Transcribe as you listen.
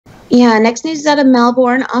Yeah, next news is out of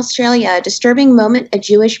Melbourne, Australia. A disturbing moment, a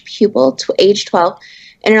Jewish pupil, age 12,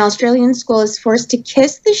 in an Australian school is forced to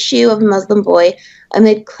kiss the shoe of a Muslim boy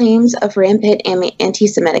amid claims of rampant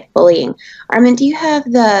anti-Semitic bullying. Armin, do you have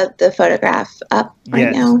the photograph up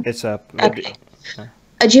right now? Yes, it's up. Okay.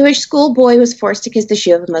 A Jewish schoolboy was forced to kiss the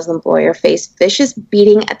shoe of a Muslim boy or face vicious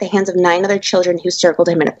beating at the hands of 9 other children who circled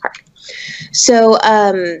him in a park. So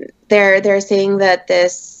they're saying that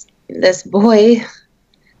this boy,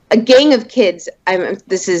 a gang of kids,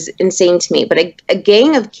 this is insane to me, but a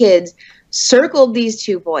gang of kids circled these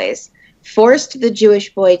 2 boys, forced the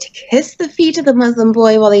Jewish boy to kiss the feet of the Muslim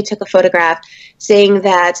boy while they took a photograph, saying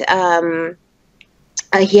that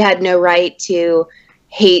he had no right to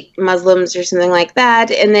hate Muslims or something like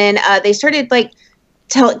that. And then they started like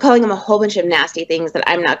calling him a whole bunch of nasty things that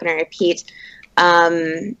I'm not going to repeat.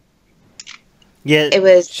 Yeah, it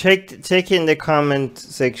was check in the comment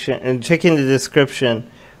section and check in the description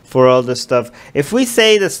for all the stuff. If we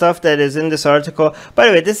say the stuff that is in this article, by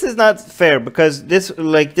the way, this is not fair because this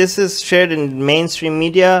is shared in mainstream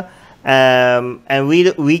media, and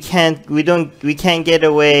we can't get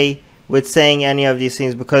away with saying any of these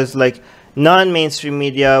things because like non-mainstream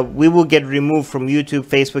media, we will get removed from YouTube,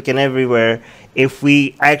 Facebook, and everywhere if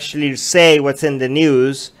we actually say what's in the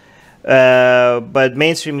news. But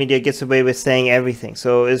mainstream media gets away with saying everything.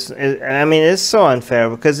 So it's so unfair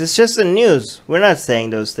because it's just the news. We're not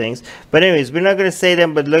saying those things. But anyways, we're not going to say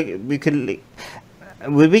them. But look,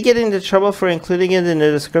 would we get into trouble for including it in the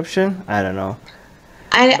description? I don't know.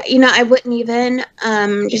 I wouldn't even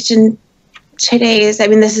just in today's. I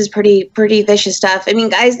mean, this is pretty vicious stuff. I mean,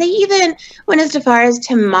 guys, they even went as far as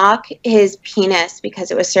to mock his penis because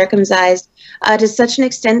it was circumcised to such an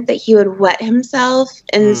extent that he would wet himself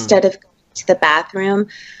instead of going to the bathroom.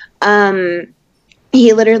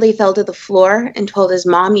 He literally fell to the floor and told his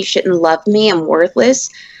mom, "You shouldn't love me. I'm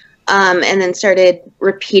worthless." And then started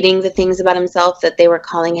repeating the things about himself that they were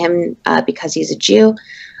calling him because he's a Jew.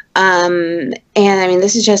 And I mean,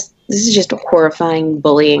 this is just horrifying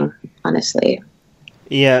bullying, honestly.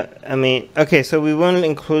 Yeah, I mean, okay, so we won't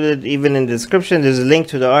include it even in the description. There's a link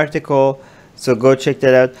to the article, so go check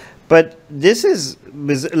that out. But this is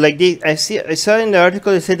like I saw in the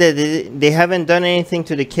article they said that they haven't done anything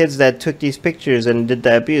to the kids that took these pictures and did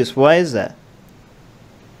the abuse. Why is that?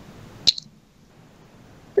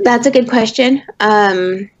 That's a good question.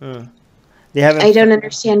 They haven't. I don't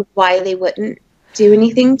understand why they wouldn't do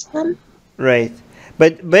anything to them. Right.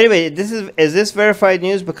 But anyway, is this verified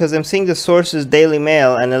news? Because I'm seeing the source is Daily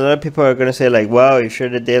Mail, and a lot of people are going to say like, "Wow, you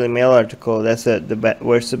shared the Daily Mail article. That's the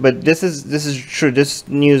worst." But this is true. This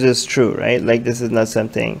news is true, right? Like this is not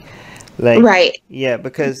something like right. Yeah,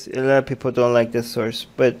 because a lot of people don't like this source.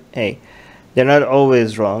 But hey, they're not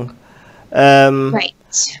always wrong. Right.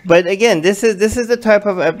 But again, this is the type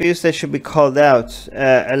of abuse that should be called out,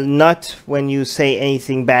 not when you say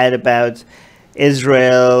anything bad about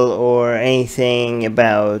Israel or anything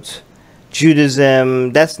about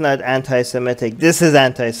Judaism. That's not anti-Semitic. This is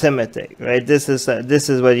anti-Semitic, right? This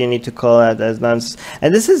is what you need to call out as nonsense.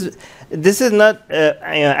 And this is not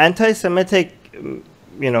anti-Semitic.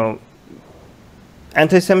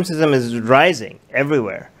 Anti-Semitism is rising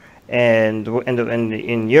everywhere, and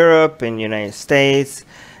in Europe, in the United States.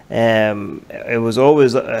 It was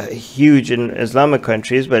always huge in Islamic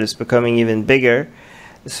countries, but it's becoming even bigger.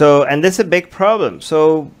 So, and that's a big problem.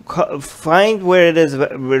 So find where it is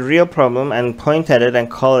a real problem and point at it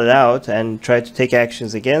and call it out and try to take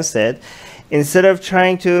actions against it, instead of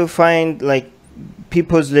trying to find like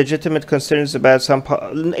people's legitimate concerns about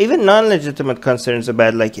even non-legitimate concerns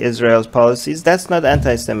about like Israel's policies. That's not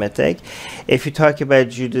anti-Semitic. If you talk about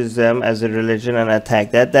Judaism as a religion and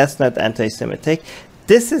attack that's not anti-Semitic.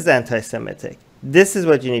 This is anti-Semitic. This is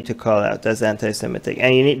what you need to call out as anti-Semitic,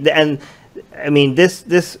 and you need I mean, this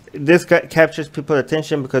captures people's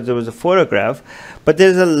attention because there was a photograph, but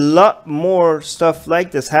there's a lot more stuff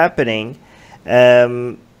like this happening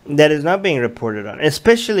that is not being reported on,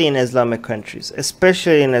 especially in Islamic countries.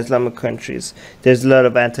 Especially in Islamic countries, there's a lot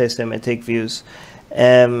of anti-Semitic views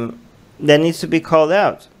that needs to be called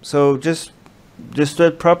out. So just do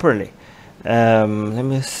it properly. Let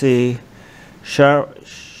me see.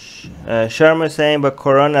 Sharma saying, but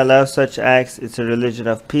Quran allows such acts. It's a religion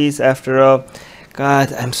of peace after all.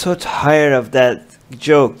 God, I'm so tired of that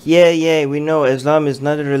joke. Yeah, we know Islam is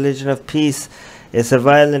not a religion of peace. It's a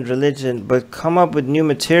violent religion, but come up with new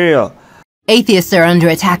material. Atheists are under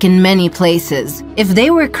attack in many places. If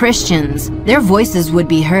they were Christians, their voices would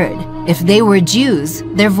be heard. If they were Jews,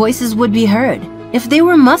 their voices would be heard. If they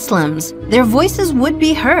were Muslims, their voices would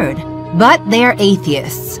be heard. But they are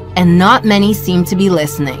atheists, and not many seem to be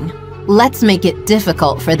listening. let's make it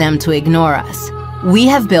difficult for them to ignore us. We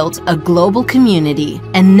have built a global community,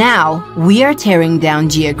 and now we are tearing down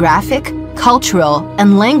geographic, cultural,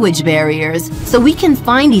 and language barriers so we can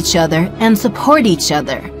find each other and support each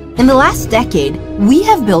other. In the last decade, we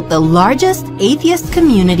have built the largest atheist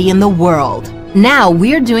community in the world. Now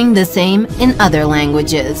we're doing the same in other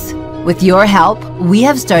languages. With your help, we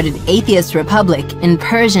have started Atheist Republic in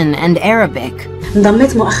Persian and Arabic.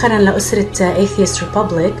 انضميت مؤخراً لأسرة Atheist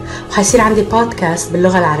Republic وحيصير عندي بودكاست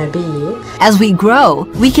باللغة العربية. As we grow,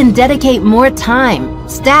 we can dedicate more time,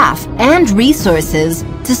 staff, and resources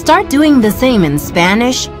to start doing the same in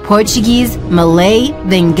Spanish, Portuguese, Malay,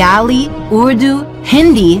 Bengali, Urdu,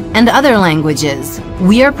 Hindi, and other languages.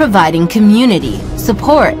 We are providing community,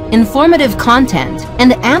 support, informative content,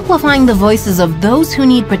 and amplifying the voices of those who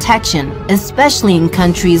need protection, especially in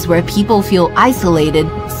countries where people feel isolated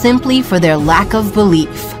simply for their lack of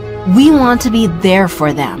belief. We want to be there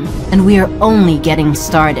for them, and we are only getting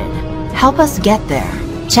started. Help us get there.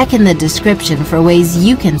 Check in the description for ways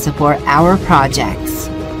you can support our projects.